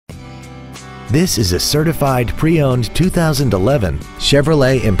This is a certified pre-owned 2011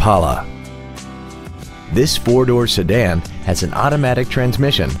 Chevrolet Impala. This four-door sedan has an automatic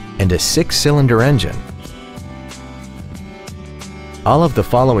transmission and a six-cylinder engine. All of the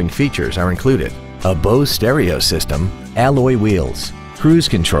following features are included: a Bose stereo system, alloy wheels, cruise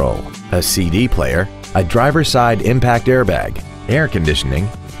control, a CD player, a driver's side impact airbag, air conditioning,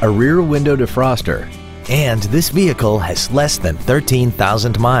 a rear window defroster, and this vehicle has less than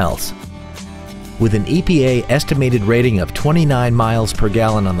 13,000 miles. With an EPA estimated rating of 29 miles per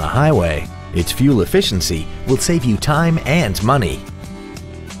gallon on the highway, its fuel efficiency will save you time and money.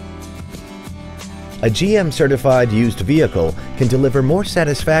 A GM-certified used vehicle can deliver more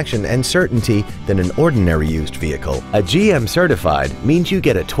satisfaction and certainty than an ordinary used vehicle. A GM-certified means you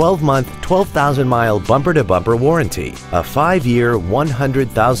get a 12-month, 12,000-mile bumper-to-bumper warranty, a 5-year,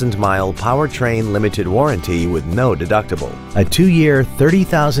 100,000-mile powertrain limited warranty with no deductible, a 2-year,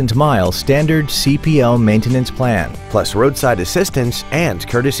 30,000-mile standard CPO maintenance plan, plus roadside assistance and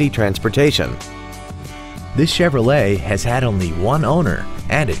courtesy transportation. This Chevrolet has had only one owner,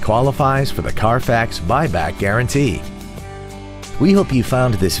 and it qualifies for the Carfax buyback guarantee. We hope you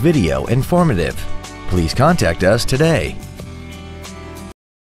found this video informative. Please contact us today.